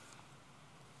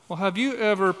Well, have you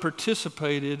ever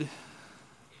participated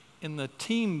in the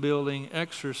team building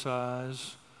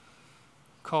exercise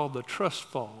called the trust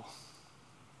fall?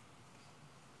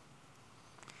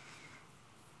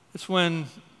 It's when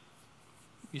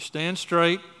you stand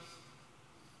straight,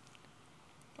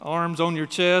 arms on your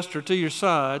chest or to your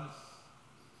side,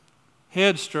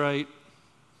 head straight,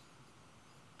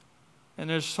 and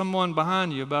there's someone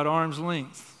behind you about arm's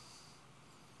length,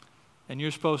 and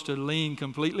you're supposed to lean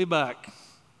completely back,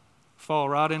 fall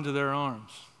right into their arms.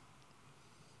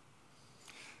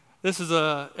 This is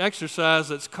an exercise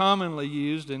that's commonly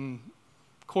used in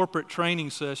corporate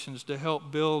training sessions to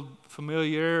help build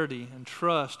familiarity and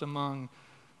trust among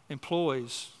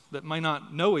employees that may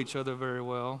not know each other very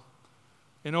well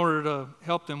in order to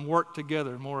help them work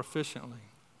together more efficiently.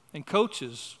 And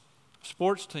coaches,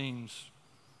 sports teams,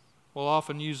 will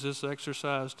often use this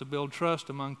exercise to build trust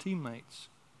among teammates.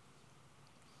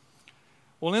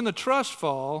 Well, in the trust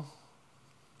fall,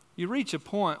 you reach a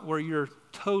point where you're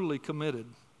totally committed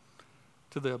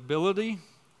to the ability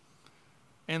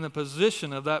and the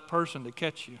position of that person to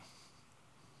catch you.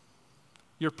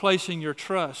 You're placing your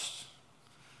trust,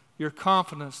 your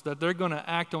confidence that they're going to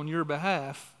act on your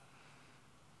behalf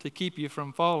to keep you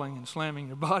from falling and slamming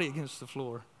your body against the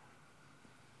floor.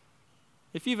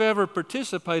 If you've ever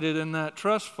participated in that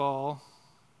trust fall,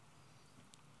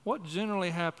 what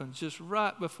generally happens just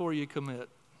right before you commit?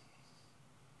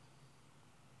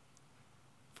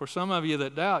 For some of you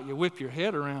that doubt, you whip your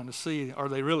head around to see, are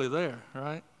they really there,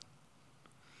 right?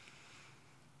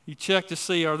 You check to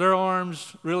see, are their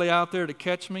arms really out there to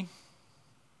catch me?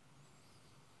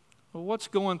 Well, what's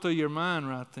going through your mind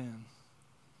right then?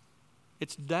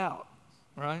 It's doubt,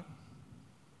 right?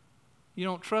 You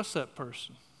don't trust that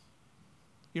person.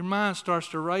 Your mind starts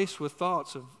to race with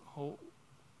thoughts of, oh,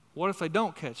 what if they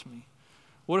don't catch me?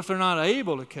 What if they're not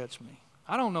able to catch me?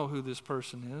 I don't know who this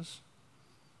person is.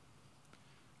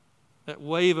 That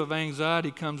wave of anxiety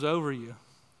comes over you,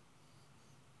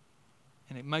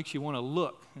 and it makes you want to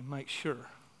look and make sure.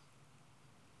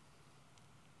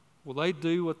 Will they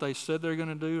do what they said they're going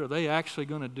to do? Are they actually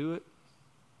going to do it?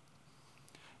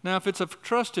 Now, if it's a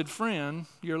trusted friend,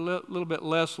 you're a little bit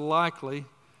less likely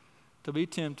to be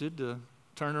tempted to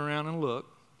turn around and look.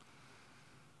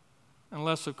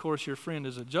 Unless, of course, your friend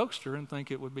is a jokester and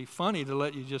think it would be funny to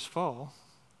let you just fall.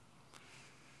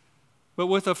 But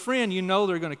with a friend, you know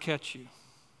they're going to catch you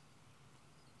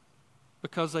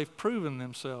because they've proven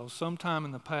themselves sometime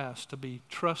in the past to be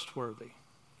trustworthy.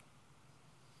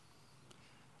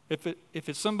 If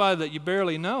it's somebody that you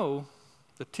barely know,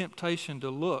 the temptation to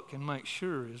look and make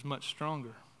sure is much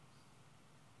stronger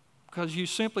because you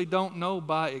simply don't know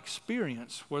by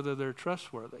experience whether they're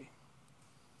trustworthy.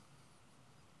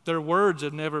 Their words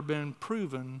have never been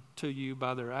proven to you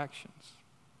by their actions.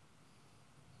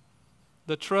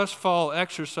 The trust fall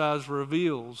exercise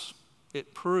reveals,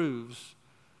 it proves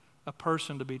a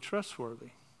person to be trustworthy.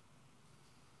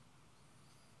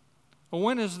 Well,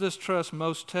 when is this trust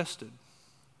most tested?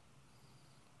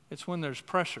 It's when there's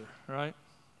pressure, right?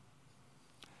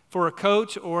 For a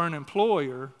coach or an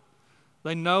employer,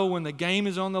 they know when the game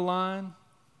is on the line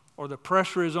or the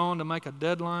pressure is on to make a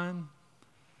deadline.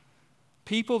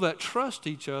 People that trust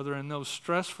each other in those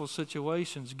stressful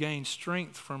situations gain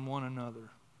strength from one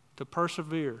another to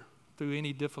persevere through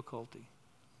any difficulty.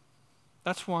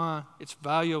 That's why it's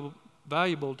valuable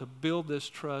to build this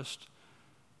trust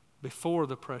before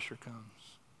the pressure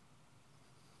comes.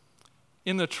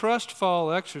 In the trust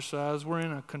fall exercise, we're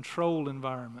in a controlled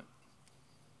environment.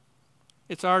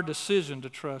 It's our decision to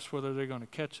trust whether they're going to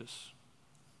catch us.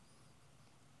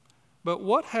 But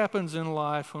what happens in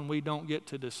life when we don't get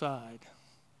to decide?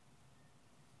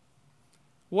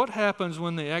 What happens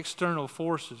when the external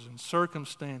forces and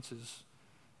circumstances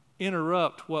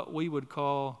interrupt what we would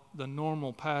call the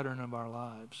normal pattern of our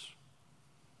lives?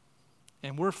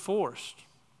 And we're forced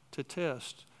to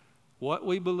test what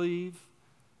we believe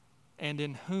and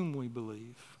in whom we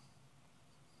believe.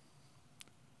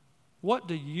 What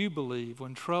do you believe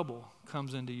when trouble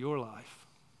comes into your life?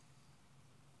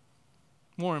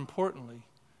 More importantly,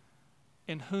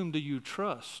 in whom do you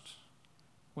trust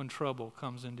when trouble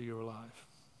comes into your life?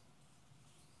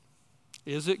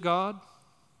 Is it God?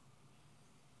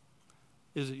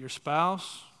 Is it your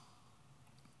spouse?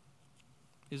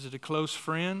 Is it a close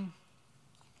friend?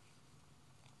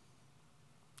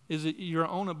 Is it your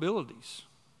own abilities?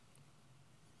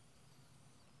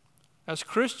 As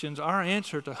Christians, our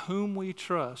answer to whom we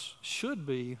trust should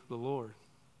be the Lord.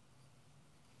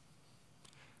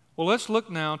 Well, let's look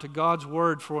now to God's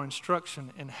word for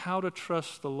instruction in how to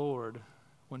trust the Lord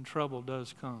when trouble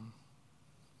does come.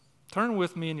 Turn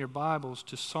with me in your Bibles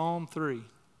to Psalm 3.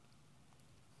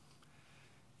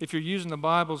 If you're using the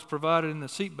Bibles provided in the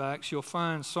seat backs, you'll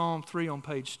find Psalm 3 on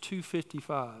page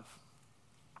 255.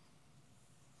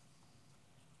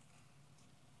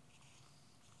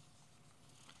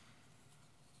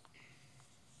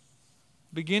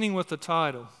 Beginning with the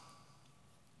title,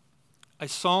 A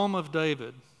Psalm of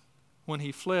David when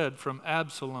he fled from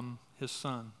Absalom, his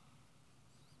son.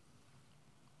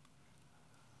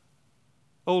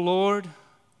 O Lord,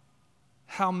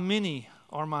 how many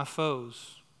are my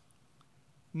foes?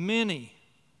 Many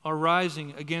are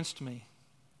rising against me.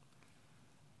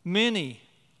 Many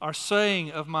are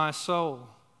saying of my soul,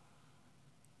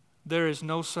 there is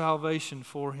no salvation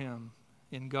for him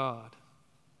in God.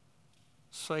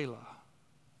 Selah.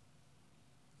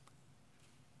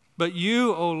 But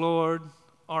you, O Lord,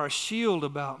 are a shield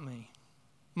about me,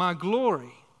 my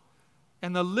glory,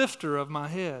 and the lifter of my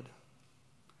head.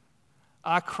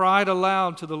 I cried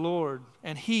aloud to the Lord,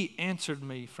 and he answered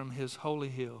me from his holy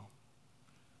hill.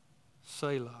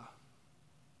 Selah.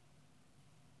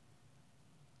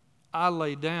 I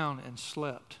lay down and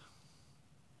slept.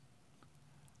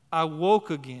 I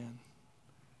woke again,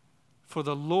 for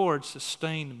the Lord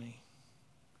sustained me.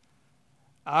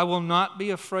 I will not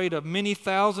be afraid of many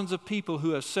thousands of people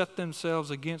who have set themselves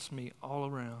against me all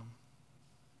around.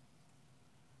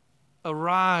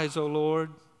 Arise, O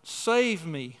Lord, save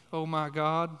me, O my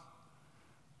God,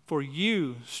 for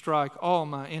you strike all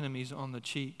my enemies on the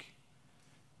cheek.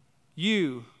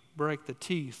 You break the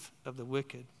teeth of the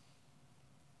wicked.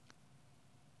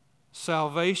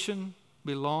 Salvation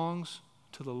belongs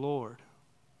to the Lord.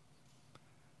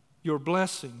 Your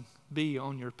blessing be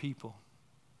on your people.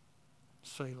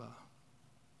 Selah.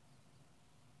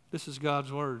 This is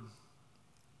God's word.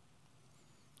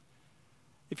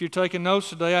 If you're taking notes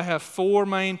today, I have 4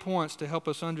 main points to help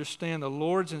us understand the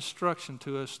Lord's instruction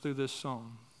to us through this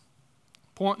psalm.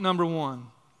 Point number 1,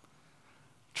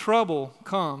 trouble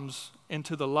comes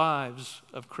into the lives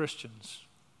of Christians.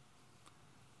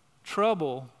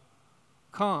 Trouble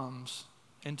comes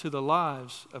into the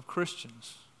lives of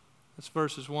Christians. That's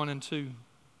verses 1 and 2.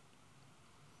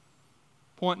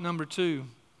 Point number 2,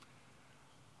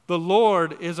 the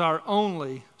Lord is our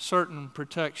only certain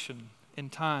protection in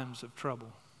times of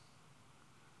trouble.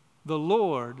 The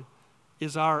Lord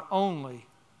is our only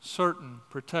certain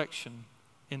protection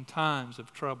in times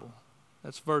of trouble.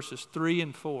 That's verses 3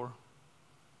 and 4.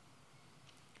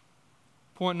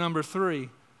 Point number 3,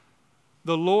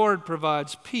 the Lord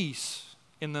provides peace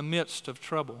in the midst of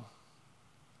trouble.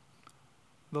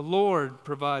 The Lord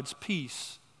provides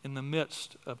peace in the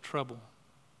midst of trouble.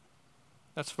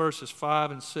 That's verses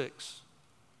 5 and 6.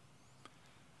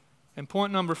 And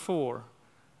point number 4,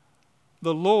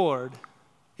 the Lord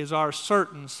is our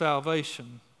certain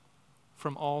salvation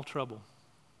from all trouble.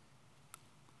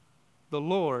 The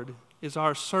Lord is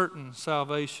our certain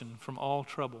salvation from all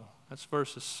trouble. That's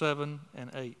verses 7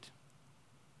 and 8.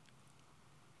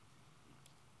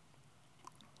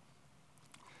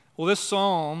 Well, this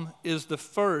psalm is the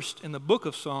first in the book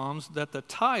of Psalms that the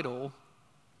title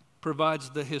provides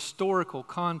the historical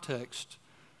context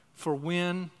for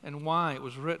when and why it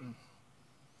was written.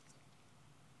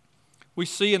 We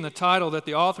see in the title that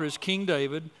the author is King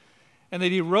David and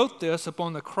that he wrote this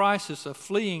upon the crisis of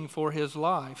fleeing for his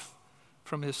life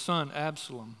from his son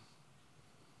Absalom.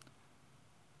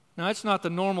 Now, it's not the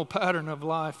normal pattern of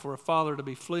life for a father to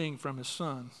be fleeing from his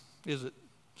son, is it?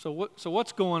 So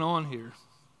what's going on here?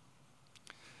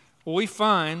 Well, we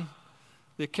find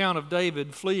the account of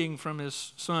David fleeing from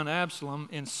his son Absalom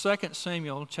in 2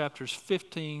 Samuel chapters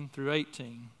 15 through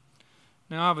 18.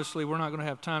 Now, obviously, we're not going to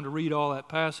have time to read all that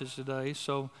passage today,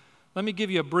 so let me give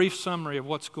you a brief summary of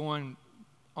what's going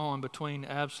on between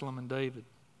Absalom and David.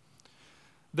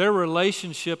 Their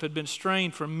relationship had been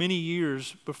strained for many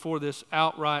years before this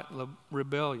outright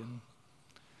rebellion.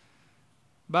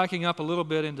 Backing up a little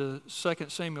bit into 2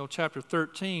 Samuel chapter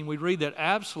 13, we read that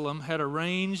Absalom had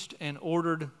arranged and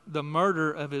ordered the murder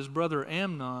of his brother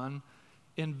Amnon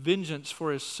in vengeance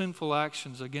for his sinful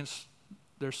actions against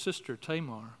their sister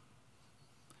Tamar.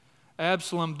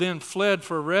 Absalom then fled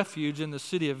for refuge in the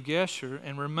city of Geshur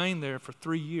and remained there for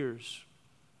 3 years.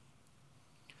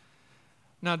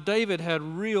 Now, David had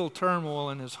real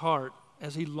turmoil in his heart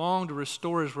as he longed to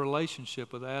restore his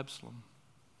relationship with Absalom.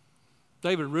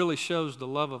 David really shows the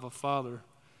love of a father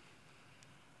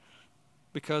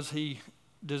because he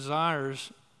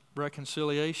desires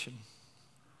reconciliation.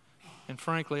 And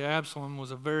frankly, Absalom was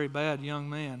a very bad young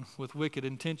man with wicked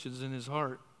intentions in his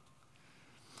heart.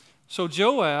 So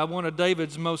Joab, one of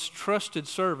David's most trusted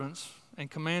servants and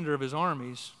commander of his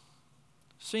armies,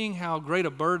 seeing how great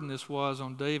a burden this was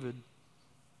on David,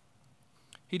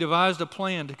 he devised a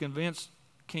plan to convince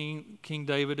King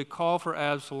David to call for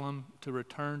Absalom to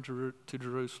return to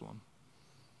Jerusalem.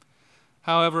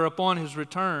 However, upon his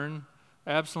return,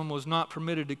 Absalom was not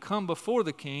permitted to come before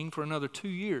the king for another 2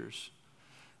 years.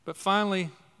 But finally,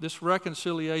 this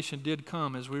reconciliation did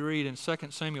come, as we read in 2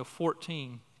 Samuel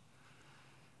 14.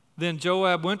 Then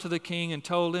Joab went to the king and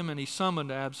told him, and he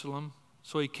summoned Absalom.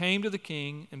 So he came to the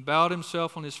king and bowed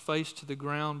himself on his face to the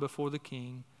ground before the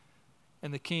king,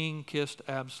 and the king kissed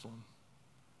Absalom.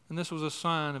 And this was a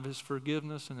sign of his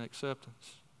forgiveness and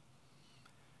acceptance.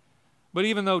 But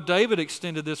even though David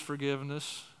extended this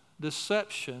forgiveness,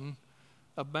 deception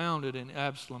abounded in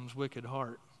Absalom's wicked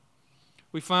heart.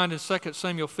 We find in 2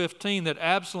 Samuel 15 that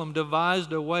Absalom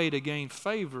devised a way to gain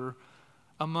favor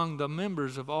among the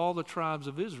members of all the tribes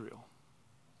of Israel.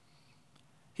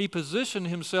 He positioned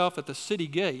himself at the city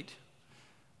gate,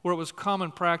 where it was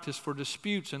common practice for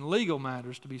disputes and legal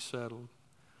matters to be settled.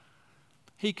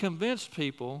 He convinced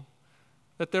people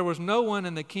that there was no one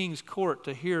in the king's court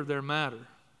to hear their matter,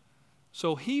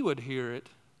 so he would hear it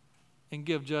and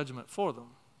give judgment for them.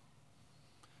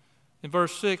 In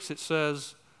verse 6 it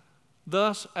says,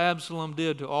 "Thus Absalom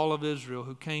did to all of Israel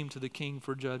who came to the king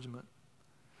for judgment.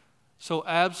 So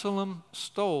Absalom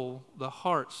stole the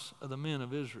hearts of the men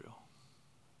of Israel."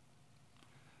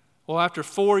 Well, after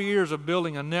 4 years of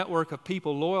building a network of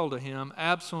people loyal to him,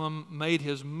 Absalom made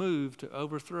his move to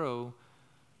overthrow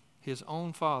his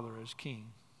own father as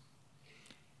king.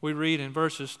 We read in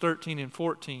verses 13 and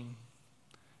 14,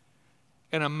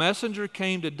 "And a messenger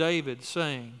came to David,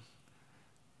 saying,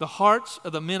 'The hearts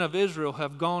of the men of Israel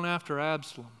have gone after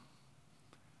Absalom.'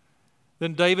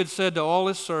 Then David said to all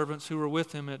his servants who were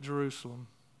with him at Jerusalem,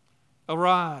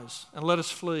 'Arise and let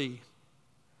us flee,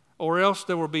 or else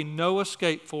there will be no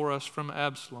escape for us from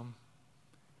Absalom.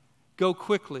 Go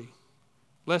quickly,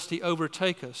 lest he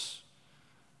overtake us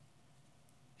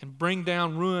and bring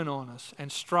down ruin on us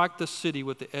and strike the city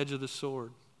with the edge of the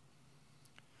sword.'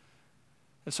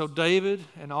 And so David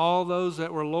and all those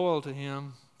that were loyal to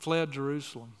him fled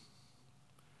Jerusalem."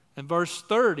 And verse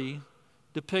 30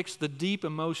 depicts the deep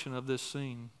emotion of this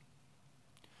scene.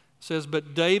 It says,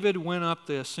 "But David went up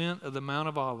the ascent of the Mount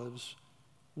of Olives,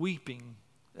 weeping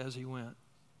as he went,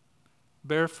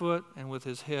 barefoot and with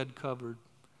his head covered.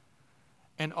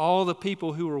 And all the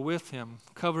people who were with him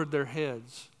covered their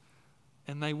heads,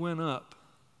 and they went up,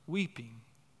 weeping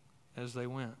as they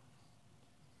went."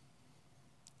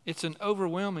 It's an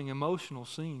overwhelming emotional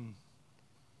scene.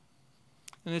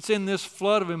 And it's in this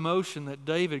flood of emotion that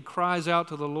David cries out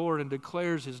to the Lord and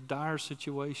declares his dire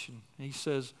situation. And he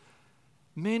says,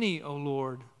 "Many, O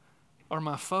Lord, are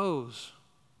my foes.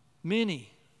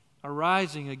 Many are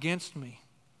rising against me."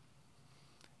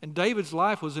 And David's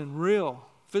life was in real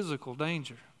physical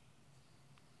danger.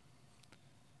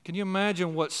 Can you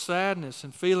imagine what sadness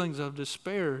and feelings of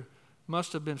despair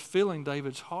must have been filling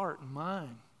David's heart and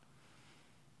mind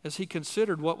as he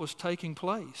considered what was taking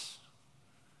place?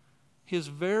 His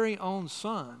very own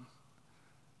son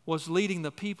was leading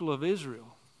the people of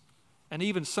Israel and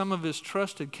even some of his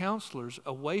trusted counselors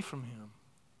away from him.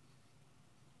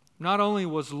 Not only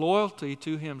was loyalty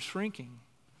to him shrinking,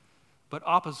 but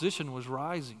opposition was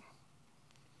rising.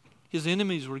 His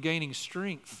enemies were gaining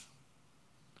strength.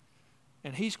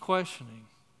 And he's questioning,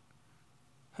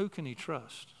 who can he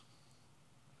trust?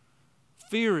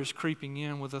 Fear is creeping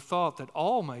in with the thought that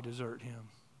all may desert him.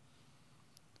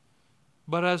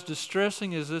 But as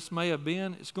distressing as this may have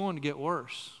been, it's going to get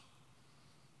worse.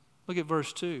 Look at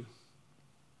verse 2.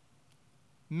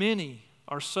 "Many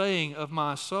are saying of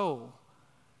my soul,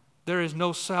 there is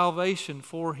no salvation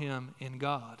for him in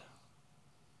God."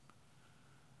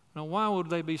 Now, why would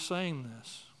they be saying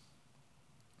this?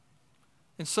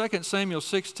 In 2 Samuel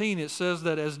 16, it says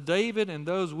that as David and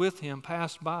those with him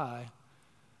passed by,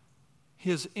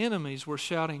 his enemies were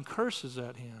shouting curses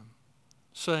at him,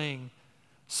 saying,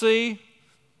 "See,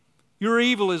 your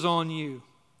evil is on you,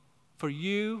 for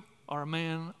you are a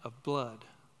man of blood."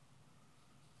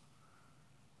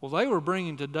 Well, they were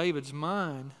bringing to David's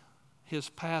mind his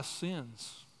past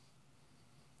sins.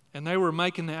 And they were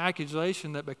making the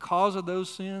accusation that because of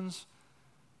those sins,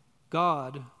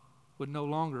 God would no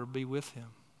longer be with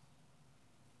him.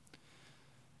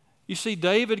 You see,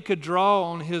 David could draw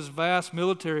on his vast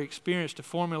military experience to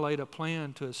formulate a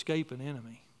plan to escape an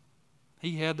enemy.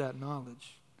 He had that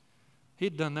knowledge. He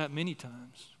had done that many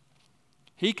times.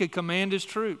 He could command his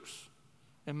troops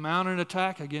and mount an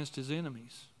attack against his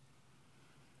enemies.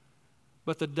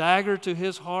 But the dagger to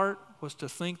his heart was to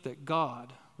think that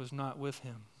God was not with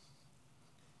him.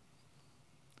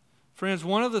 Friends,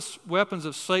 one of the weapons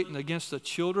of Satan against the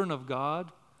children of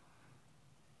God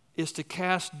is to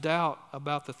cast doubt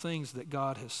about the things that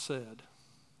God has said.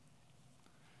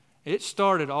 It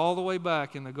started all the way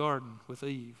back in the garden with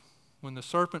Eve when the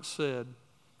serpent said,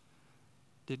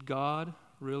 "Did God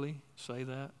really say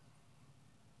that?"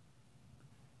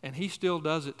 And he still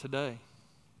does it today.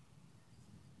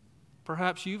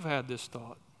 Perhaps you've had this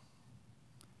thought.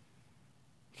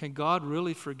 Can God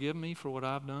really forgive me for what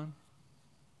I've done?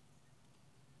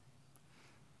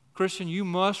 Christian, you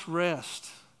must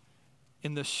rest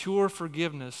in the sure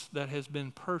forgiveness that has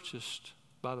been purchased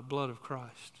by the blood of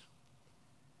Christ.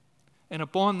 And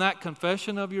upon that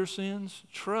confession of your sins,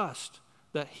 trust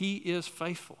that He is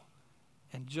faithful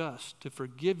and just to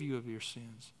forgive you of your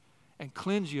sins and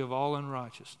cleanse you of all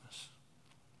unrighteousness.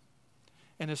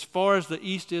 And as far as the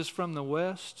east is from the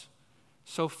west,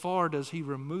 so far does He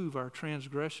remove our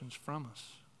transgressions from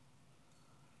us.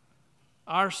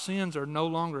 Our sins are no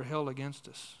longer held against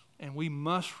us, and we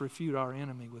must refute our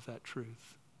enemy with that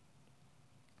truth.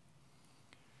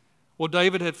 Well,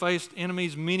 David had faced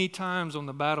enemies many times on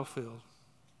the battlefield,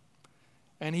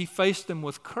 and he faced them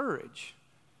with courage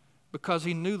because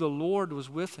he knew the Lord was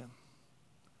with him.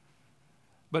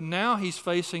 But now he's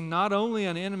facing not only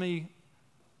an enemy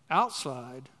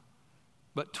outside,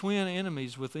 but twin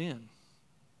enemies within: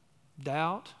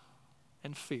 doubt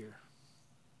and fear.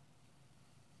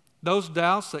 Those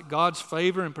doubts that God's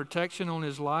favor and protection on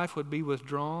his life would be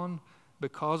withdrawn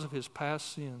because of his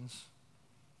past sins.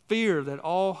 Fear that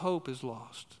all hope is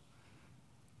lost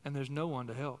and there's no one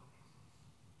to help.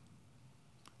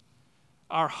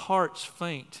 Our hearts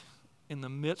faint in the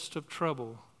midst of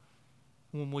trouble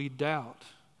when we doubt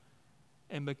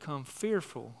and become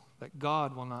fearful that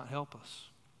God will not help us.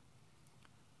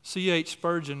 C.H.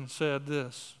 Spurgeon said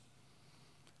this: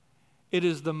 "It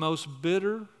is the most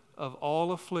bitter of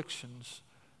all afflictions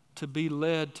to be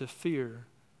led to fear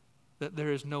that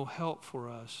there is no help for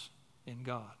us in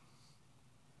God."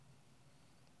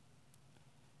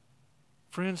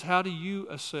 Friends, how do you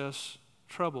assess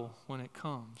trouble when it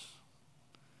comes?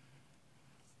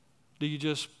 Do you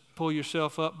just pull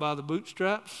yourself up by the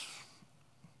bootstraps,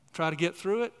 try to get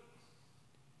through it?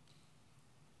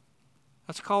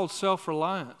 That's called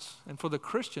self-reliance. And for the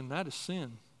Christian, that is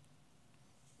sin.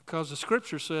 Because the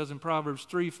Scripture says in Proverbs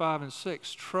 3, 5, and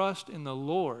 6, "Trust in the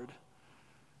Lord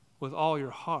with all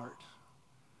your heart,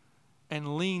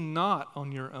 and lean not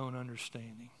on your own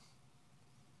understanding.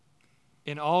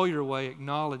 In all your way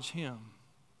acknowledge Him,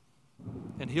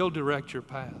 and He'll direct your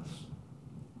paths."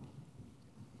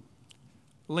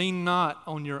 Lean not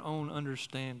on your own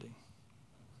understanding.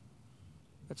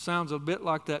 That sounds a bit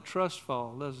like that trust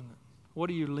fall, doesn't it? What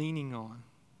are you leaning on?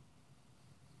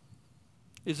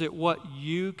 Is it what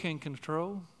you can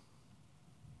control?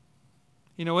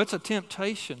 You know, it's a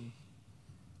temptation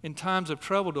in times of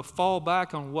trouble to fall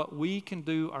back on what we can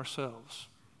do ourselves.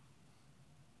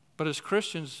 But as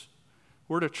Christians,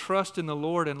 we're to trust in the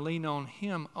Lord and lean on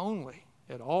Him only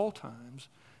at all times,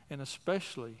 and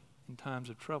especially in times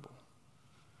of trouble.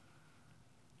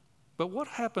 But what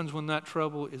happens when that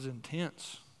trouble is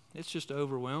intense? It's just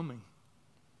overwhelming.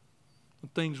 When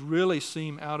things really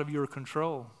seem out of your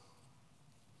control.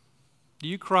 Do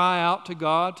you cry out to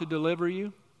God to deliver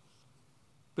you,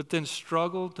 but then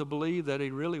struggle to believe that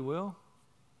He really will?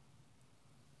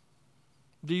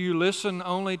 Do you listen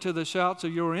only to the shouts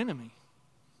of your enemy,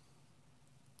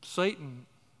 Satan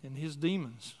and his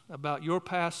demons, about your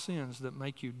past sins that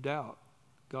make you doubt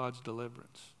God's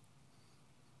deliverance?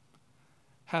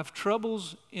 Have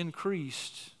troubles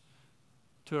increased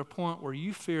to a point where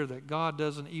you fear that God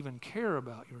doesn't even care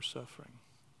about your suffering?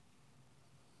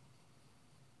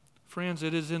 Friends,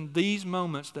 it is in these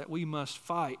moments that we must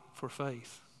fight for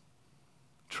faith.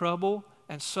 Trouble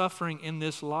and suffering in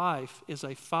this life is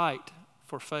a fight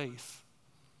for faith.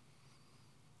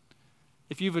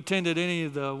 If you've attended any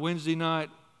of the Wednesday night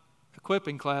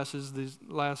equipping classes these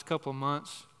last couple of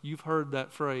months, you've heard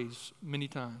that phrase many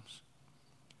times.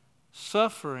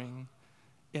 Suffering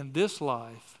in this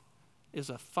life is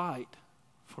a fight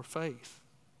for faith.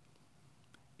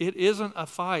 It isn't a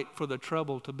fight for the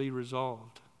trouble to be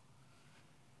resolved.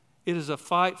 It is a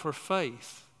fight for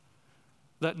faith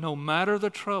that no matter the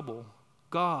trouble,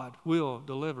 God will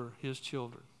deliver His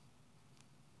children.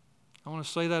 I want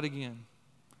to say that again.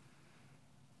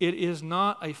 It is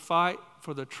not a fight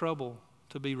for the trouble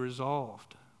to be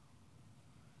resolved.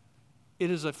 It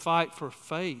is a fight for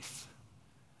faith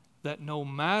that no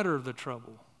matter the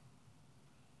trouble,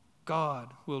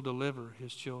 God will deliver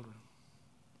His children.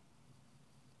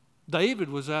 David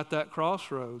was at that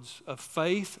crossroads of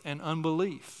faith and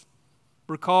unbelief.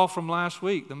 Recall from last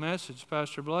week the message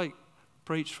Pastor Blake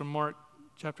preached from Mark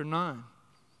chapter 9.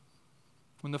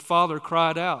 When the father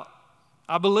cried out,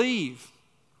 "I believe,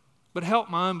 but help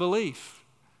my unbelief."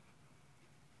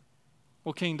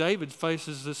 Well, King David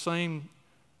faces the same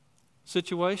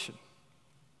situation,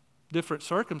 different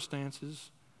circumstances,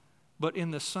 but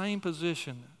in the same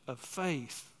position of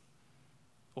faith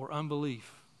or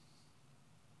unbelief.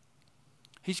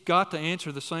 He's got to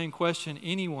answer the same question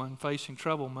anyone facing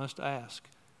trouble must ask.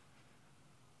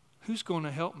 Who's going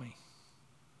to help me?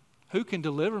 Who can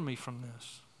deliver me from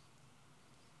this?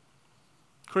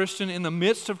 Christian, in the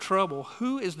midst of trouble,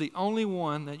 who is the only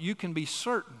one that you can be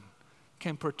certain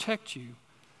can protect you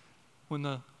when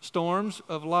the storms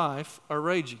of life are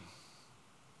raging?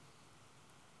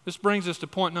 This brings us to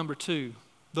point number 2.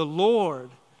 The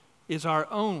Lord is our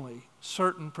only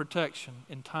certain protection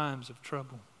in times of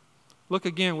trouble. Look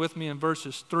again with me in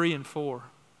verses 3 and 4.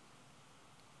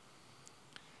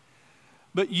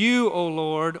 But you, O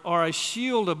Lord, are a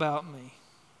shield about me,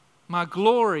 my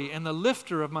glory and the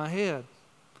lifter of my head.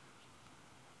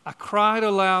 I cried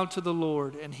aloud to the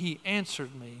Lord, and he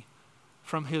answered me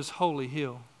from his holy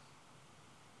hill.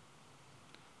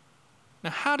 Now,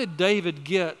 how did David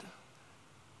get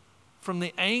from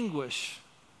the anguish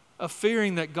of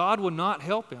fearing that God would not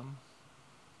help him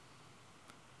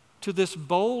to this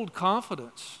bold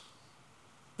confidence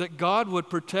that God would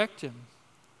protect him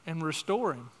and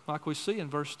restore him, like we see in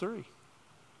verse 3?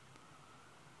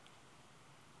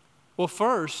 Well,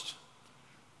 first,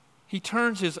 he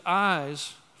turns his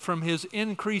eyes from his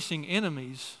increasing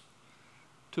enemies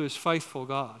to his faithful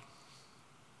God.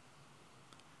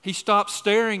 He stops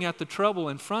staring at the trouble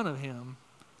in front of him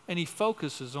and he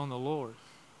focuses on the Lord.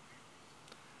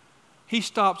 He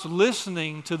stops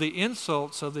listening to the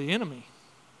insults of the enemy.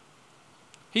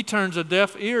 He turns a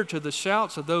deaf ear to the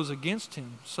shouts of those against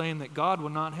him, saying that God will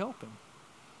not help him.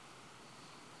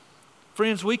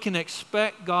 Friends, we can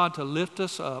expect God to lift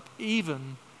us up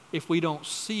even if we don't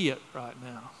see it right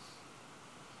now.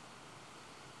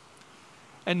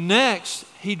 And next,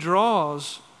 he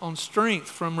draws on strength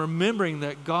from remembering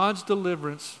that God's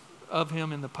deliverance of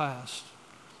him in the past.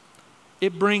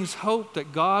 It brings hope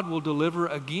that God will deliver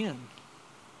again.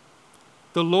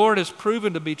 The Lord has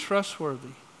proven to be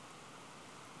trustworthy.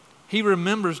 He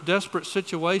remembers desperate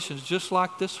situations just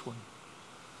like this one,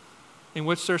 in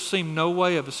which there seemed no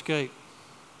way of escape.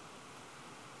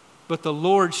 But the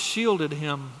Lord shielded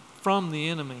him from the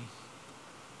enemy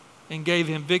and gave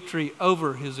him victory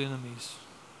over his enemies.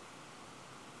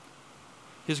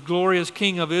 His glory as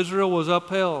king of Israel was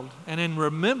upheld. And in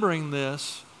remembering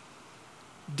this,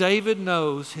 David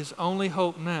knows his only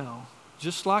hope now,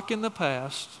 just like in the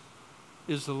past,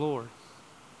 is the Lord.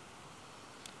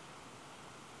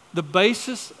 The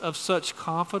basis of such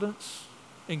confidence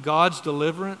in God's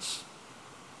deliverance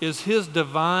is his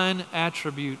divine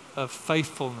attribute of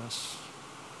faithfulness.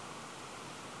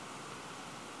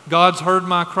 God's heard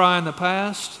my cry in the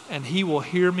past, and he will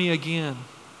hear me again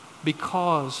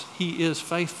because he is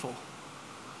faithful.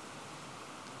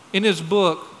 In his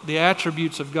book, The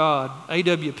Attributes of God,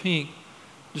 A.W. Pink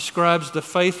describes the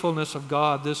faithfulness of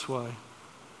God this way.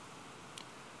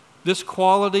 This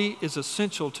quality is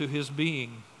essential to his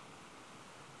being.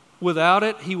 Without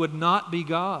it, he would not be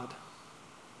God.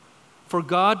 For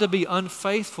God to be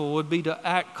unfaithful would be to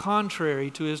act contrary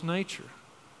to his nature,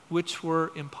 which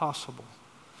were impossible.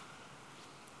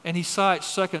 And he cites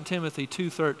 2 Timothy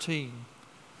 2:13.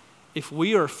 If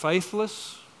we are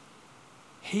faithless,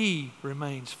 he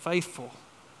remains faithful,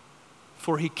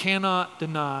 for he cannot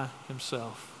deny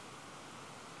himself.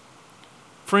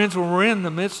 Friends, when we're in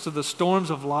the midst of the storms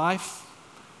of life,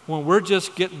 when we're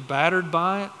just getting battered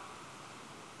by it,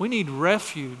 we need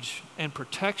refuge and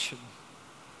protection.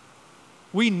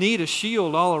 We need a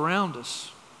shield all around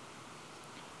us.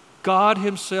 God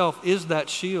himself is that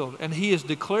shield, and he has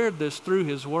declared this through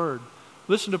his word.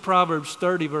 Listen to Proverbs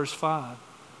 30, verse 5.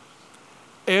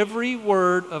 Every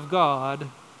word of God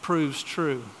proves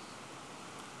true.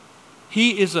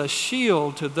 He is a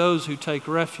shield to those who take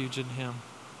refuge in him.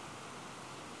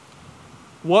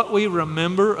 What we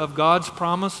remember of God's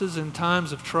promises in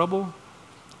times of trouble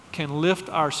can lift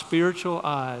our spiritual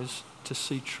eyes to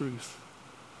see truth.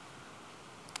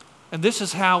 And this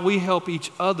is how we help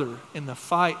each other in the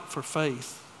fight for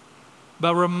faith,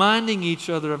 by reminding each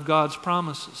other of God's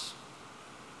promises.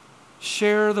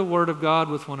 Share the word of God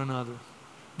with one another.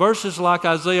 Verses like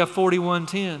Isaiah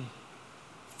 41:10,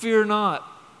 fear not,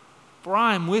 for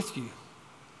I am with you.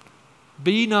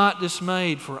 Be not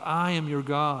dismayed, for I am your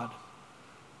God.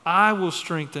 I will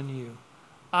strengthen you.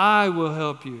 I will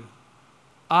help you.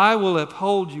 I will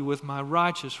uphold you with my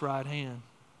righteous right hand.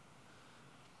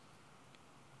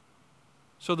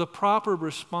 So the proper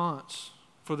response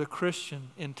for the Christian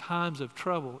in times of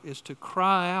trouble is to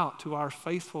cry out to our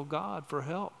faithful God for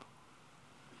help.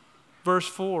 Verse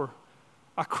 4,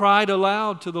 I cried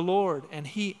aloud to the Lord, and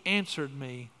He answered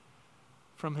me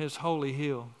from His holy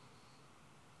hill.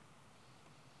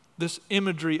 This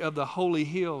imagery of the holy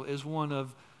hill is one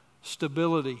of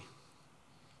stability,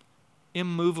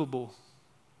 immovable,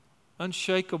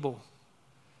 unshakable.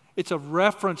 It's a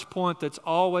reference point that's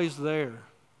always there.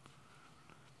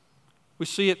 We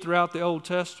see it throughout the Old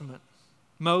Testament.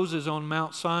 Moses on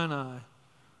Mount Sinai,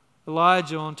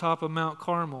 Elijah on top of Mount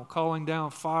Carmel, calling down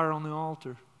fire on the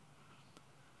altar.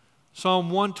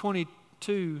 Psalm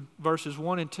 122, verses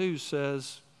 1 and 2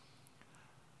 says,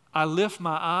 I lift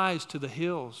my eyes to the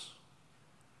hills.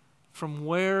 From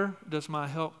where does my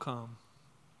help come?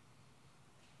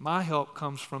 My help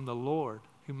comes from the Lord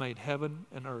who made heaven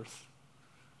and earth.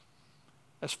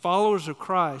 As followers of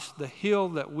Christ, the hill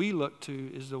that we look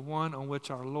to is the one on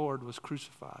which our Lord was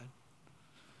crucified.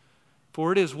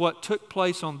 For it is what took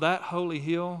place on that holy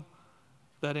hill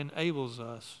that enables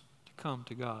us to come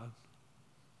to God.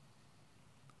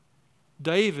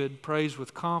 David prays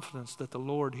with confidence that the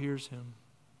Lord hears him.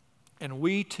 And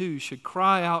we too should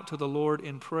cry out to the Lord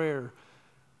in prayer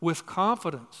with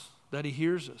confidence that He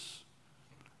hears us.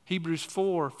 Hebrews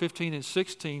 4:15 and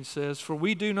 16 says, For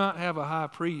we do not have a high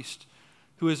priest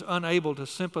who is unable to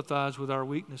sympathize with our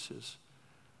weaknesses,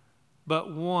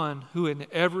 but one who in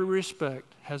every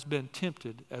respect has been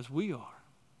tempted as we are,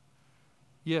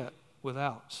 yet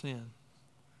without sin.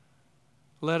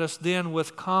 Let us then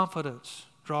with confidence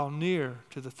draw near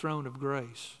to the throne of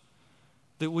grace,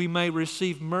 that we may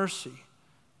receive mercy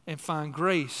and find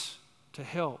grace to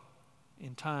help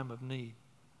in time of need.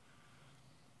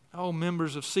 Oh,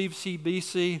 members of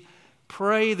CCBC,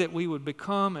 pray that we would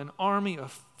become an army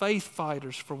of faith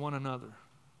fighters for one another.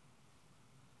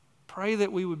 Pray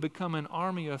that we would become an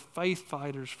army of faith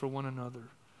fighters for one another.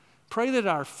 Pray that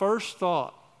our first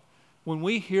thought when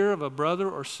we hear of a brother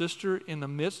or sister in the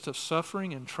midst of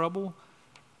suffering and trouble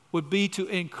would be to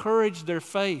encourage their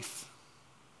faith.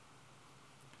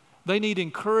 They need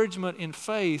encouragement in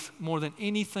faith more than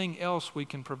anything else we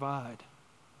can provide.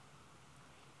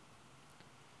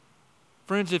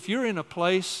 Friends, if you're in a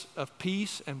place of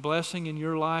peace and blessing in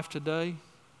your life today,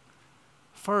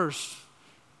 first,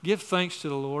 give thanks to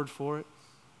the Lord for it.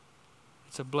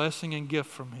 It's a blessing and gift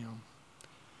from Him.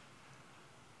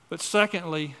 But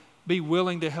secondly, be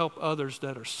willing to help others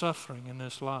that are suffering in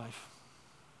this life.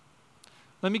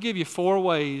 Let me give you 4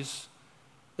 ways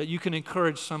that you can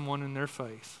encourage someone in their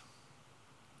faith.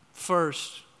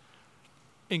 First,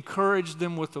 encourage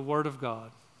them with the Word of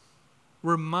God.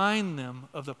 Remind them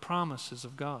of the promises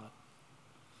of God.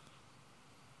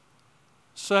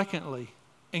 Secondly,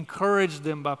 encourage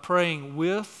them by praying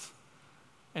with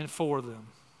and for them.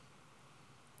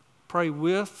 Pray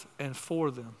with and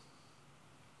for them.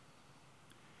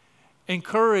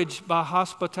 Encourage by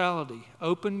hospitality.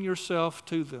 Open yourself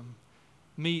to them.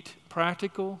 Meet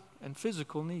practical and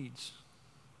physical needs.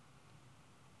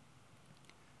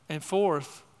 And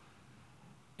fourth,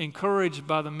 encourage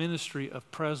by the ministry of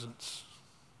presence.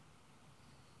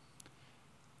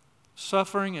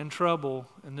 Suffering and trouble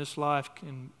in this life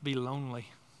can be lonely.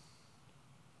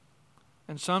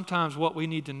 And sometimes what we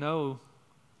need to know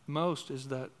most is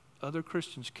that other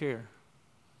Christians care.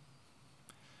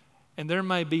 And there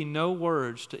may be no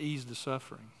words to ease the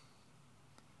suffering,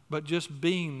 but just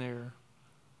being there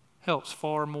helps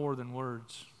far more than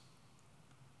words.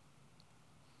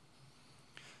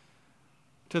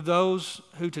 To those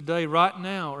who today, right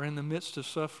now, are in the midst of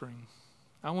suffering,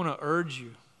 I want to urge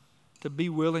you to be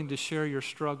willing to share your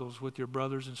struggles with your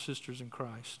brothers and sisters in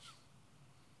Christ.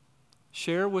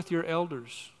 Share with your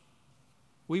elders.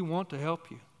 We want to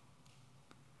help you.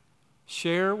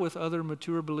 Share with other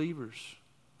mature believers.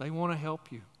 They want to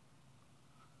help you.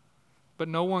 But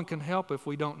no one can help if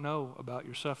we don't know about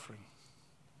your suffering.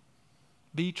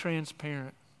 Be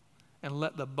transparent and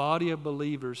let the body of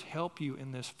believers help you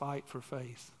in this fight for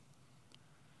faith.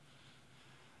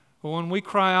 Well, when we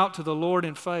cry out to the Lord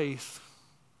in faith,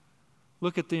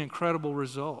 look at the incredible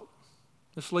result.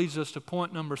 This leads us to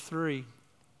point number 3.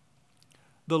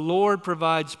 The Lord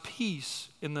provides peace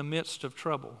in the midst of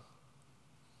trouble.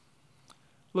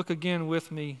 Look again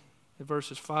with me at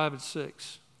verses 5 and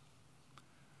 6.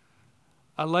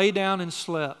 I lay down and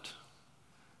slept.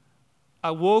 I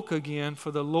woke again,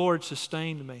 for the Lord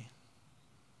sustained me.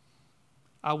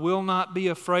 I will not be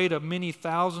afraid of many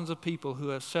thousands of people who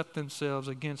have set themselves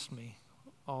against me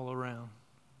all around.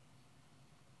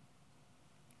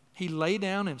 He lay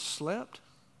down and slept?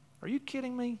 Are you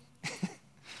kidding me?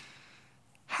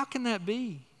 How can that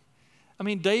be? I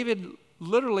mean, David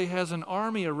literally has an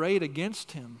army arrayed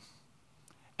against him,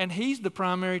 and he's the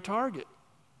primary target.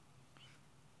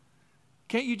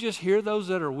 Can't you just hear those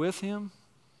that are with him?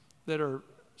 that are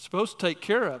supposed to take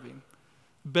care of him,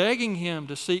 begging him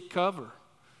to seek cover,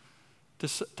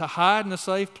 to hide in a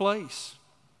safe place.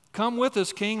 Come with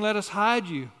us, king, let us hide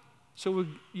you so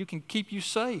you can keep you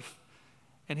safe.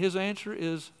 And his answer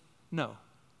is no.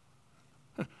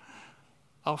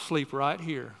 I'll sleep right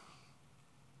here,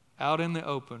 out in the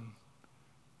open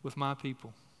with my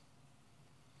people.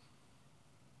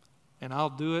 And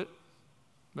I'll do it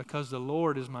because the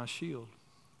Lord is my shield.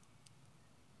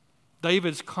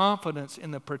 David's confidence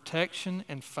in the protection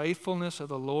and faithfulness of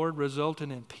the Lord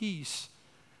resulted in peace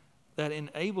that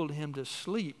enabled him to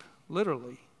sleep,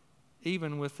 literally,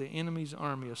 even with the enemy's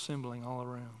army assembling all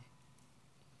around.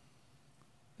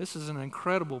 This is an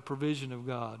incredible provision of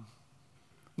God.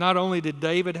 Not only did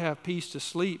David have peace to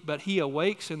sleep, but he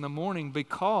awakes in the morning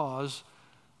because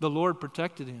the Lord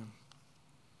protected him.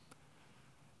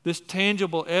 This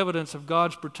tangible evidence of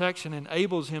God's protection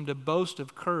enables him to boast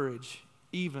of courage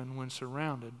even when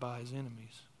surrounded by his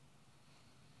enemies.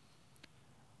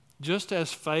 Just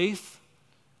as faith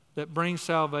that brings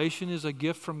salvation is a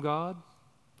gift from God,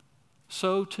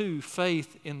 so too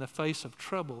faith in the face of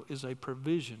trouble is a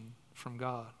provision from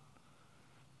God.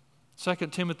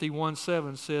 2 Timothy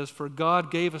 1:7 says, "For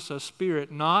God gave us a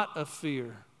spirit not of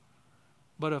fear,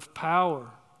 but of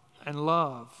power and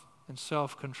love and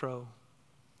self-control."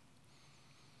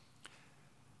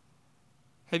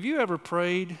 Have you ever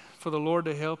prayed for the Lord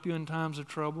to help you in times of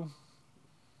trouble?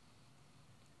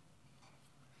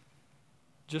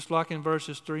 Just like in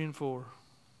verses 3 and 4.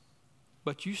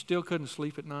 But you still couldn't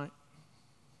sleep at night.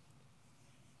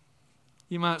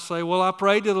 You might say, well, I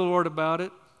prayed to the Lord about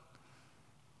it,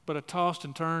 but I tossed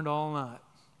and turned all night.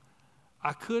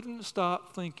 I couldn't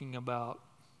stop thinking about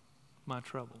my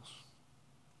troubles.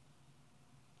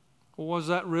 Well, was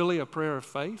that really a prayer of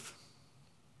faith?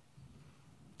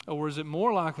 Or was it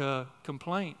more like a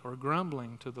complaint or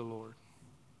grumbling to the Lord?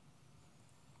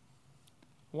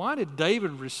 Why did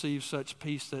David receive such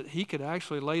peace that he could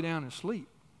actually lay down and sleep?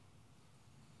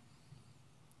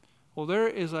 Well, there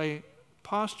is a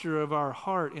posture of our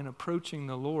heart in approaching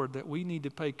the Lord that we need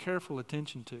to pay careful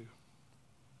attention to.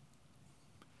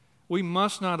 We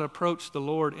must not approach the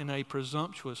Lord in a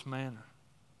presumptuous manner,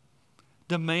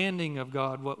 demanding of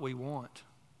God what we want,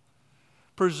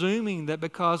 presuming that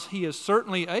because He is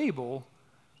certainly able,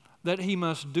 that He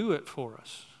must do it for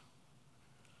us.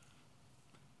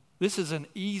 This is an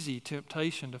easy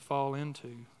temptation to fall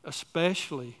into,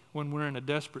 especially when we're in a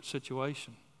desperate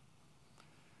situation.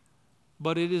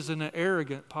 But it is an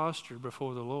arrogant posture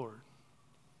before the Lord.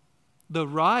 The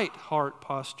right heart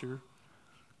posture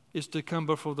is to come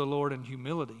before the Lord in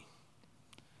humility,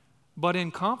 but in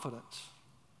confidence.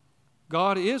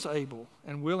 God is able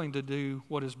and willing to do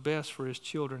what is best for His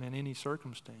children in any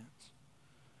circumstance.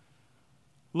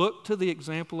 Look to the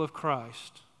example of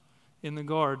Christ in the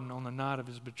garden on the night of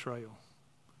His betrayal.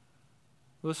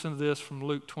 Listen to this from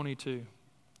Luke 22.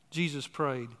 Jesus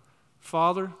prayed,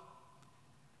 "Father,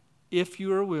 if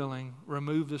you are willing,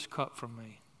 remove this cup from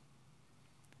me.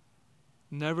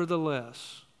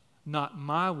 Nevertheless, not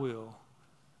my will,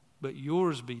 but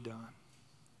yours be done."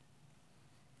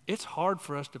 It's hard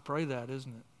for us to pray that,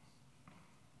 isn't it?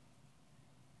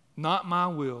 Not my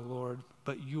will, Lord,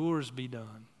 but yours be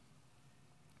done.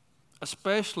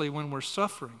 Especially when we're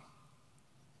suffering.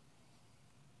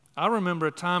 I remember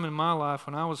a time in my life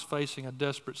when I was facing a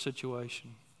desperate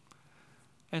situation.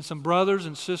 And some brothers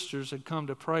and sisters had come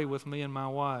to pray with me and my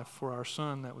wife for our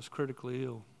son that was critically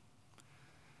ill.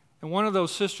 And one of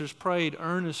those sisters prayed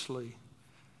earnestly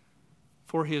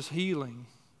for his healing,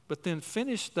 but then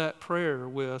finished that prayer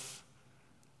with,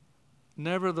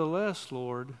 "Nevertheless,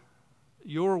 Lord,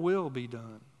 your will be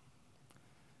done."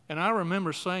 And I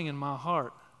remember saying in my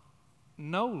heart,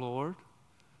 "No, Lord,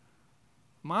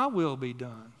 my will be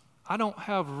done. I don't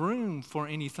have room for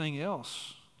anything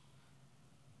else."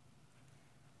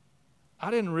 I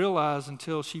didn't realize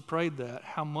until she prayed that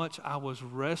how much I was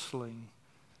wrestling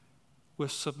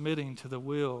with submitting to the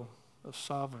will of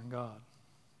sovereign God.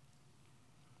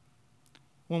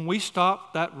 When we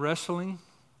stop that wrestling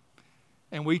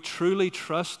and we truly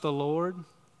trust the Lord,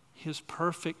 His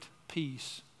perfect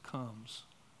peace comes.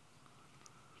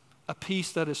 A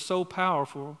peace that is so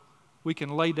powerful we can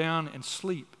lay down and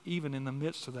sleep even in the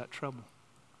midst of that trouble.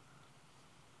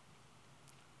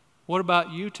 What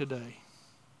about you today?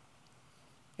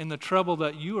 In the trouble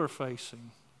that you are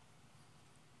facing,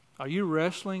 are you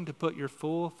wrestling to put your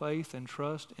full faith and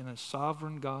trust in a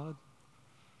sovereign God?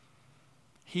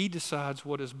 He decides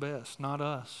what is best, not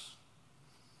us.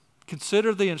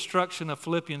 Consider the instruction of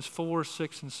Philippians 4,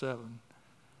 6, and 7.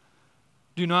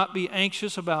 "Do not be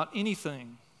anxious about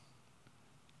anything,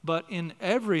 but in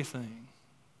everything,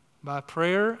 by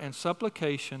prayer and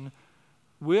supplication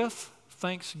with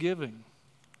thanksgiving.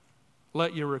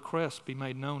 Let your requests be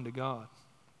made known to God.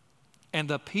 And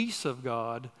the peace of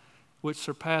God, which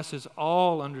surpasses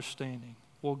all understanding,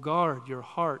 will guard your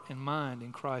heart and mind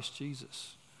in Christ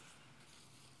Jesus.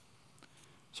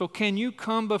 So can you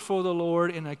come before the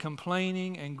Lord in a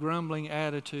complaining and grumbling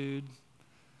attitude,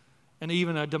 and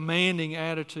even a demanding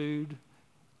attitude,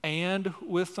 and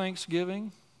with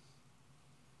thanksgiving?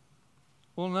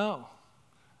 Well, no.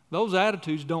 Those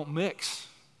attitudes don't mix.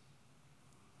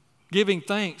 Giving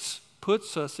thanks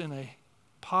puts us in a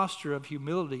posture of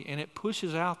humility, and it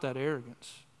pushes out that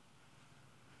arrogance.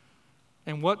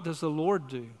 And what does the Lord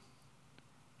do?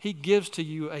 He gives to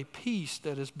you a peace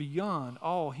that is beyond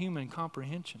all human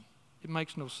comprehension. It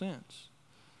makes no sense.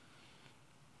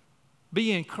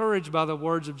 Be encouraged by the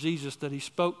words of Jesus that he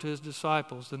spoke to his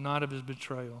disciples the night of his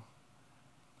betrayal.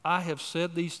 I have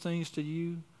said these things to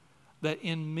you, that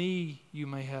in me you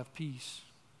may have peace.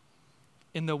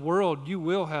 In the world you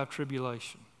will have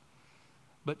tribulation,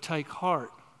 but take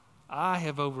heart, I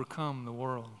have overcome the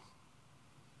world.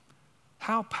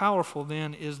 How powerful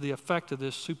then is the effect of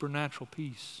this supernatural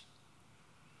peace?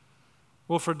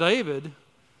 Well, for David,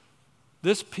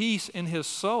 this peace in his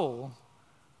soul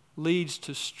leads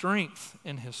to strength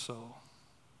in his soul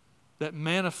that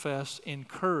manifests in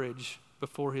courage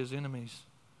before his enemies.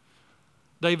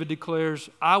 David declares,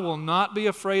 I will not be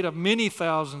afraid of many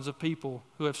thousands of people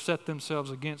who have set themselves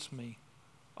against me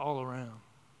all around.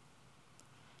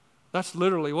 That's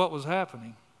literally what was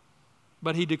happening.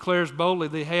 But he declares boldly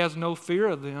that he has no fear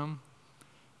of them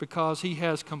because he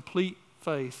has complete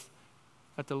faith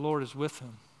that the Lord is with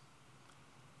him.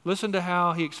 Listen to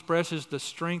how he expresses the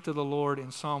strength of the Lord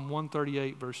in Psalm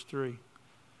 138, verse 3.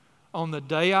 On the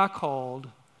day I called,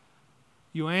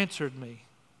 you answered me.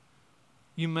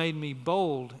 You made me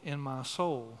bold in my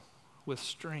soul with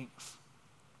strength.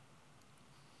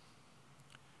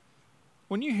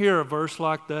 When you hear a verse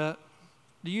like that,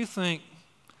 do you think,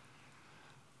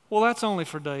 well, that's only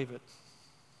for David?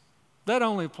 That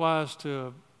only applies to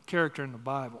a character in the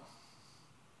Bible.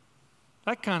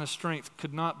 That kind of strength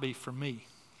could not be for me.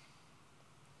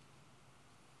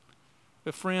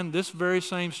 But friend, this very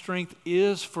same strength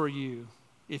is for you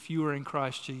if you are in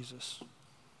Christ Jesus.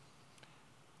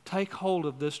 Take hold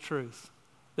of this truth,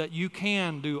 that you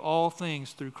can do all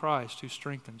things through Christ who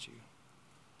strengthens you.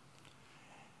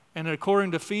 And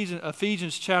according to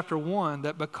Ephesians chapter 1,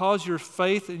 that because your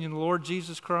faith in the Lord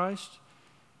Jesus Christ,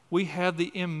 we have the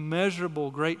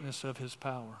immeasurable greatness of his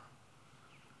power.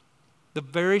 The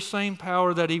very same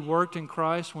power that he worked in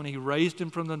Christ when he raised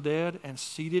him from the dead and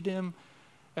seated him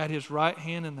at his right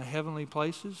hand in the heavenly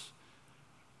places,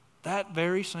 that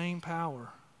very same power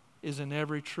is in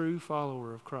every true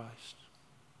follower of Christ.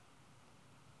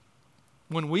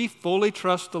 When we fully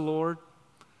trust the Lord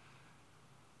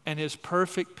and his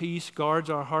perfect peace guards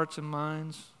our hearts and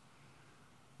minds,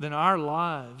 then our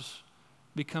lives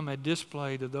become a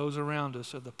display to those around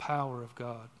us of the power of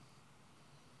God.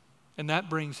 And that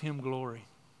brings him glory.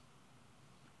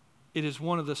 It is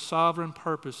one of the sovereign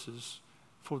purposes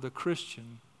for the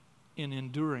Christian in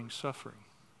enduring suffering.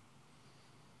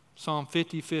 Psalm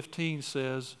 50:15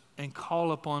 says, and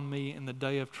call upon me in the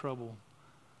day of trouble.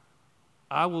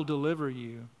 I will deliver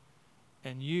you,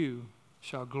 and you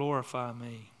shall glorify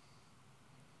me.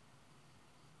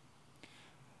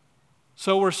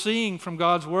 So we're seeing from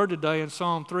God's word today in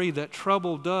Psalm 3 that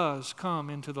trouble does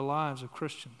come into the lives of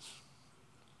Christians.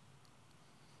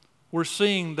 We're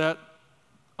seeing that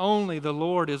only the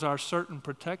Lord is our certain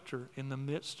protector in the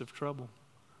midst of trouble.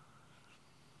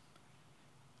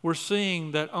 We're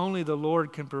seeing that only the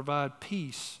Lord can provide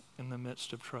peace in the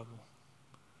midst of trouble.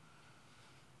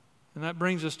 And that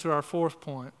brings us to our fourth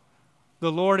point.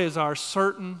 The Lord is our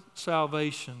certain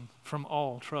salvation from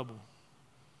all trouble.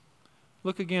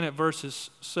 Look again at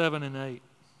verses 7 and 8.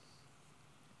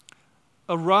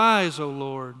 Arise, O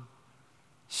Lord,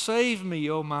 save me,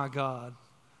 O my God,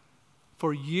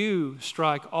 for you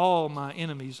strike all my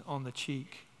enemies on the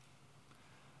cheek.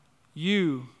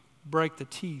 You break the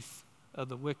teeth of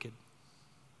the wicked.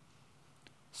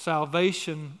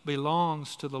 Salvation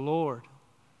belongs to the Lord.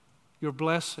 Your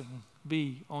blessing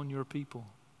be on your people.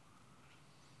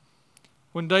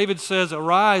 When David says,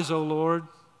 arise, O Lord,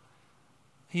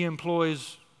 he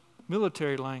employs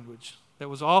military language that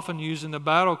was often used in the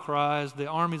battle cry as the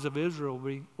armies of Israel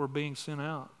were being sent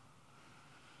out.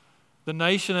 The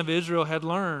nation of Israel had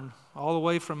learned, all the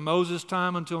way from Moses'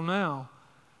 time until now,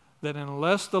 that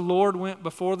unless the Lord went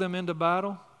before them into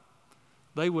battle,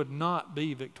 they would not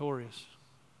be victorious.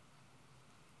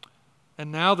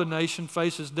 And now the nation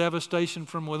faces devastation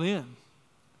from within.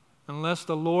 Unless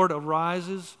the Lord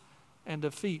arises and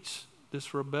defeats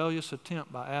this rebellious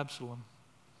attempt by Absalom.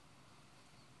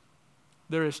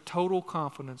 There is total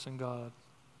confidence in God.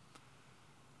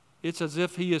 It's as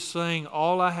if he is saying,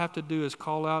 all I have to do is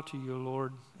call out to you,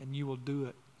 Lord, and you will do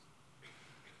it.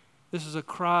 This is a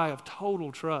cry of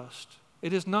total trust.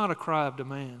 It is not a cry of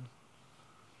demand.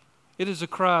 It is a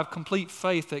cry of complete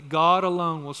faith that God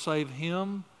alone will save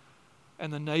him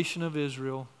and the nation of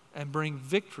Israel and bring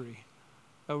victory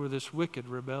over this wicked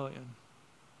rebellion.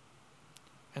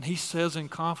 And he says in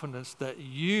confidence that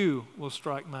you will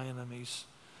strike my enemies.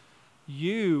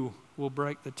 You will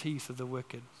break the teeth of the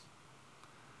wicked.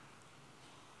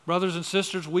 Brothers and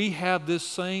sisters, we have this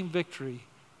same victory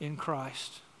in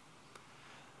Christ.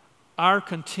 Our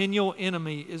continual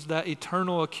enemy is that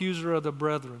eternal accuser of the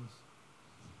brethren,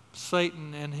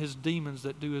 Satan and his demons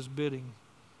that do his bidding.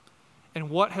 And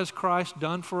what has Christ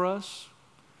done for us?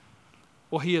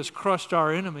 Well, he has crushed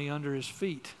our enemy under his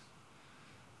feet.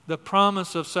 The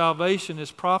promise of salvation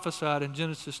is prophesied in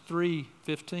Genesis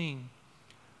 3:15.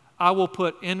 I will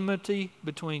put enmity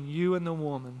between you and the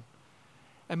woman,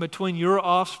 and between your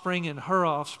offspring and her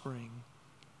offspring.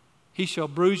 He shall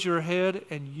bruise your head,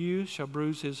 and you shall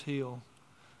bruise his heel.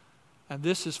 And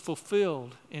this is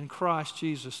fulfilled in Christ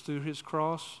Jesus through his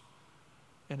cross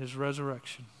and his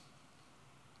resurrection.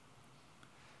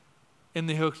 In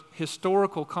the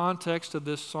historical context of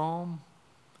this psalm,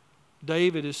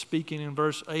 David is speaking in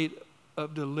verse 8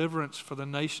 of deliverance for the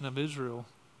nation of Israel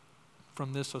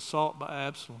from this assault by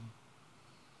Absalom.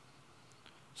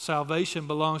 Salvation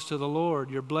belongs to the Lord.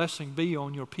 Your blessing be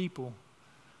on your people.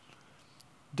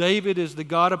 David is the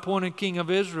God-appointed king of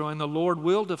Israel, and the Lord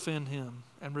will defend him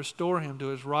and restore him to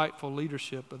his rightful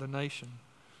leadership of the nation.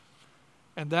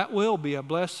 And that will be a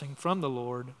blessing from the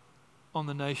Lord on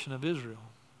the nation of Israel.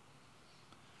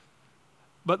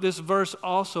 But this verse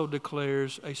also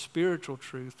declares a spiritual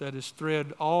truth that is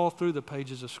thread all through the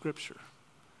pages of Scripture,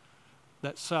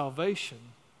 that salvation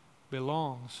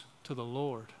belongs to the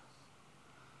Lord.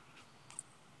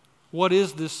 What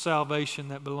is this salvation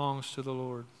that belongs to the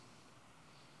Lord?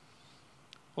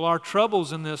 Well, our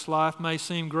troubles in this life may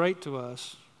seem great to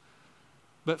us,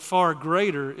 but far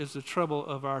greater is the trouble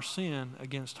of our sin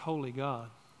against holy God.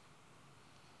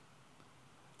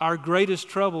 Our greatest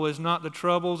trouble is not the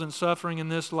troubles and suffering in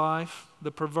this life, the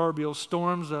proverbial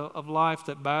storms of life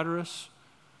that batter us.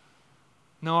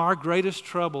 No, our greatest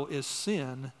trouble is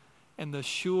sin and the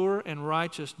sure and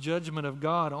righteous judgment of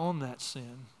God on that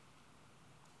sin.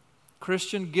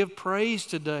 Christian, give praise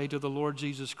today to the Lord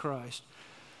Jesus Christ,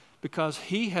 because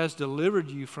he has delivered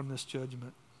you from this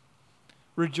judgment.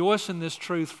 Rejoice in this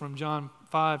truth from John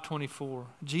 5:24.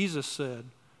 Jesus said,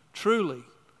 Truly,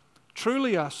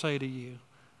 truly I say to you,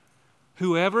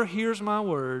 whoever hears my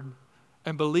word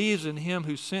and believes in him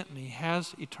who sent me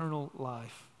has eternal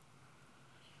life.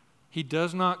 He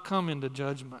does not come into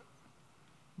judgment,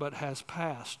 but has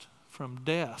passed from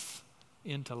death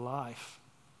into life.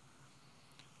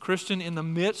 Christian, in the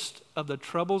midst of the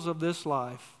troubles of this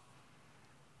life,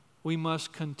 we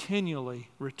must continually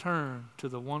return to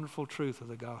the wonderful truth of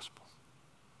the gospel.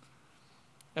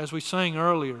 As we sang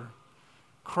earlier,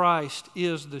 Christ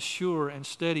is the sure and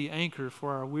steady anchor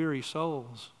for our weary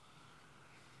souls.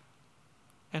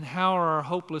 And how are our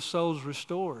hopeless souls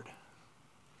restored?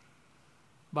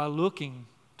 By looking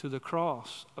to the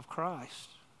cross of Christ.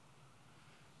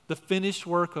 The finished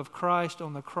work of Christ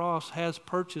on the cross has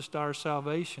purchased our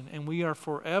salvation, and we are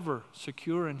forever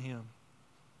secure in him.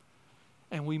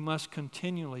 And we must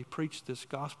continually preach this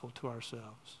gospel to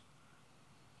ourselves.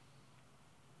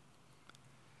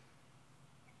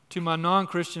 To my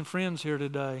non-Christian friends here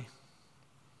today,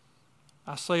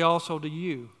 I say also to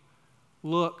you,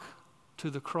 look to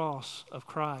the cross of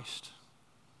Christ.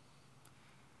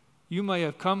 You may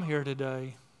have come here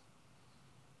today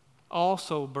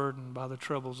also burdened by the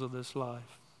troubles of this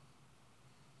life.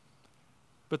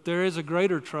 But there is a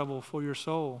greater trouble for your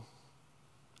soul,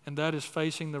 and that is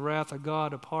facing the wrath of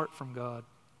God apart from God.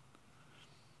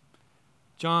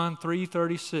 John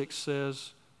 3:36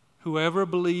 says, whoever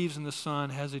believes in the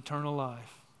Son has eternal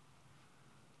life.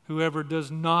 Whoever does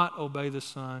not obey the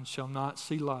Son shall not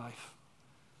see life,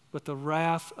 but the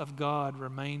wrath of God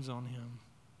remains on him.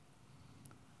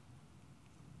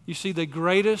 You see, the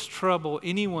greatest trouble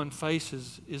anyone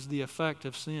faces is the effect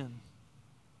of sin.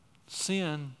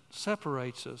 Sin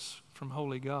separates us from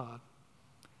holy God.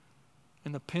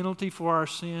 And the penalty for our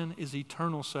sin is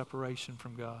eternal separation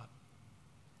from God.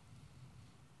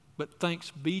 But thanks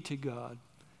be to God,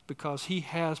 because he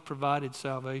has provided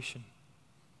salvation.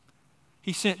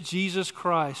 He sent Jesus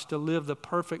Christ to live the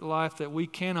perfect life that we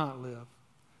cannot live.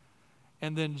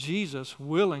 And then Jesus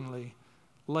willingly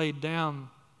laid down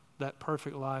that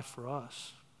perfect life for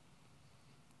us.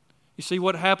 You see,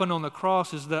 what happened on the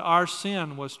cross is that our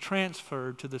sin was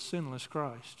transferred to the sinless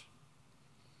Christ.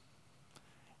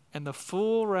 And the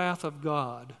full wrath of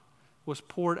God was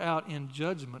poured out in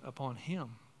judgment upon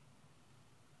him.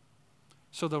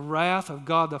 So the wrath of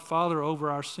God the Father over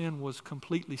our sin was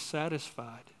completely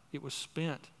satisfied. It was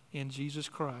spent in Jesus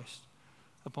Christ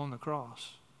upon the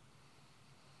cross.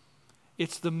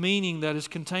 It's the meaning that is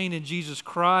contained in Jesus'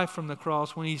 cry from the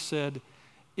cross when he said,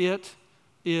 "It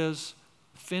is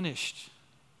finished."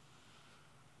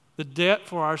 The debt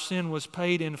for our sin was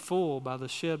paid in full by the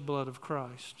shed blood of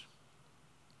Christ.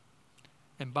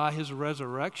 And by his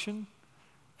resurrection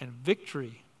and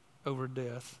victory over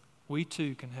death, we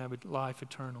too can have life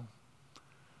eternal.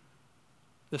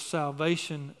 The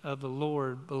salvation of the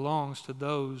Lord belongs to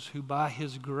those who by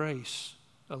his grace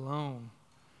alone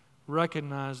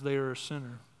recognize they are a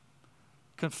sinner.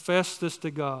 Confess this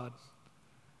to God.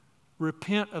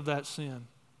 Repent of that sin.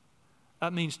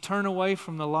 That means turn away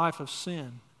from the life of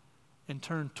sin and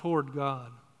turn toward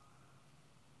God.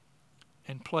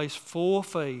 And place full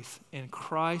faith in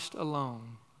Christ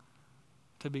alone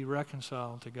to be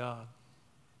reconciled to God.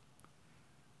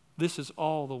 This is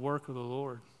all the work of the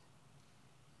Lord.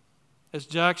 As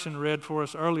Jackson read for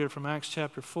us earlier from Acts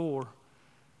chapter 4,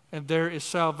 and there is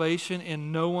salvation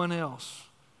in no one else,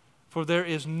 for there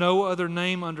is no other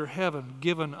name under heaven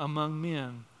given among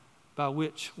men by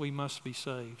which we must be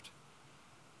saved.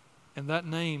 And that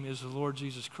name is the Lord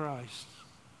Jesus Christ.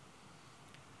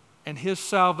 And his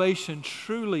salvation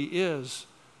truly is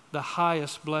the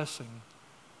highest blessing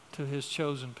to his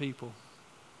chosen people.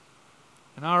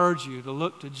 And I urge you to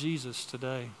look to Jesus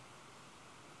today.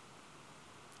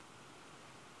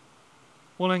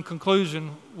 Well, in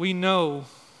conclusion, we know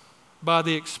by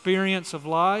the experience of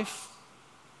life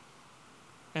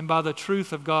and by the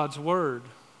truth of God's Word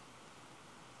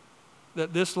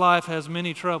that this life has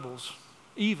many troubles,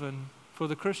 even for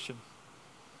the Christian.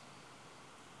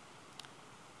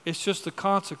 It's just the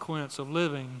consequence of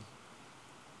living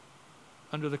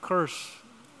under the curse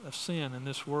of sin in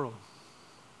this world.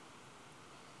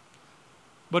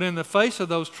 But in the face of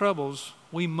those troubles,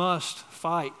 we must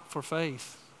fight for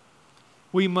faith.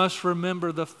 We must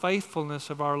remember the faithfulness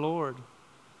of our Lord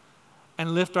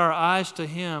and lift our eyes to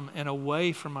him and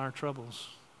away from our troubles.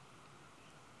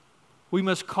 We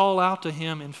must call out to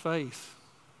him in faith.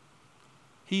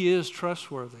 He is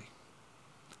trustworthy.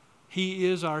 He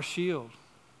is our shield.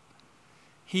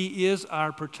 He is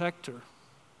our protector.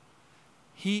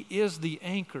 He is the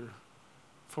anchor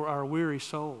for our weary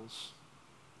souls.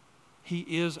 He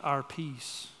is our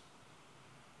peace.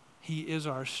 He is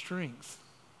our strength.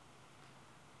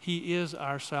 He is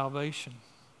our salvation.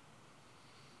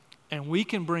 And we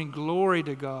can bring glory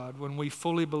to God when we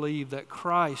fully believe that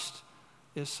Christ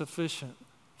is sufficient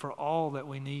for all that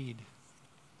we need.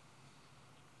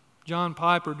 John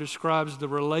Piper describes the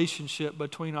relationship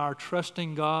between our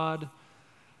trusting God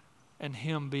and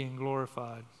him being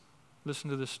glorified. Listen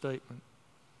to this statement.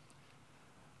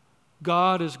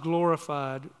 God is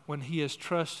glorified when he is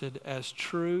trusted as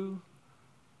true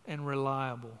and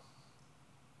reliable.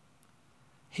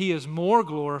 He is more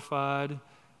glorified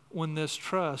when this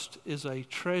trust is a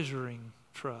treasuring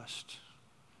trust,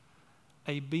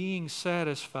 a being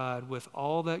satisfied with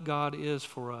all that God is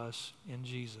for us in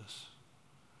Jesus.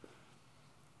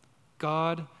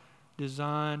 God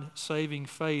designed saving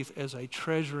faith as a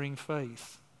treasuring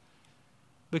faith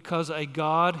because a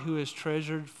God who is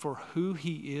treasured for who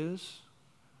he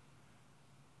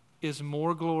is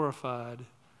more glorified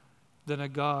than a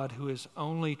God who is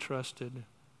only trusted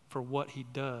for what he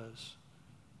does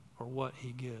or what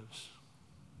he gives.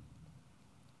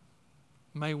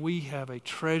 May we have a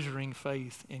treasuring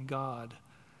faith in God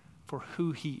for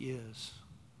who he is.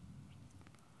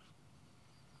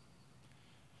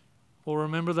 Well,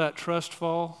 remember that trust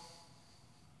fall?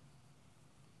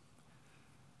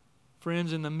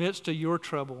 Friends, in the midst of your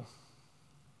trouble,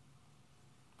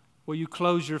 will you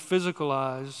close your physical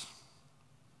eyes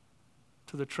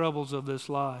to the troubles of this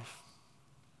life?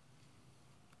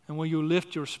 And will you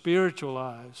lift your spiritual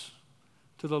eyes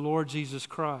to the Lord Jesus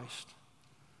Christ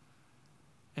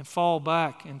and fall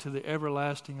back into the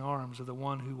everlasting arms of the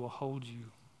one who will hold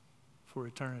you for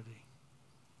eternity?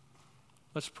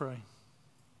 Let's pray.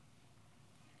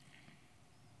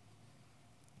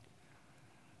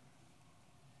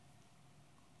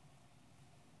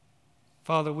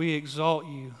 Father, we exalt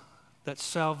you that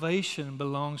salvation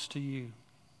belongs to you.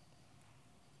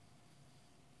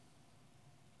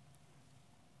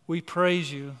 We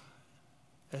praise you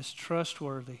as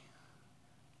trustworthy,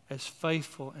 as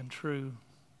faithful and true.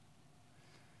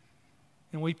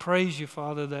 And we praise you,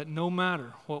 Father, that no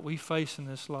matter what we face in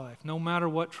this life, no matter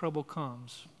what trouble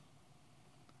comes,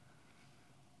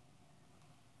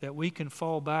 that we can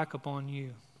fall back upon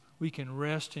you. We can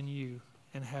rest in you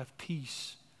and have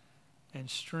peace and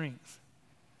strength.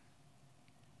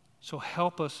 So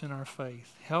help us in our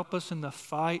faith. Help us in the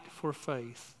fight for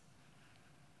faith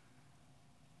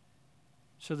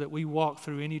so that we walk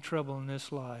through any trouble in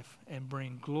this life and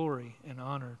bring glory and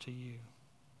honor to you.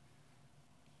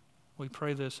 We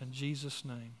pray this in Jesus'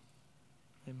 name.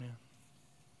 Amen.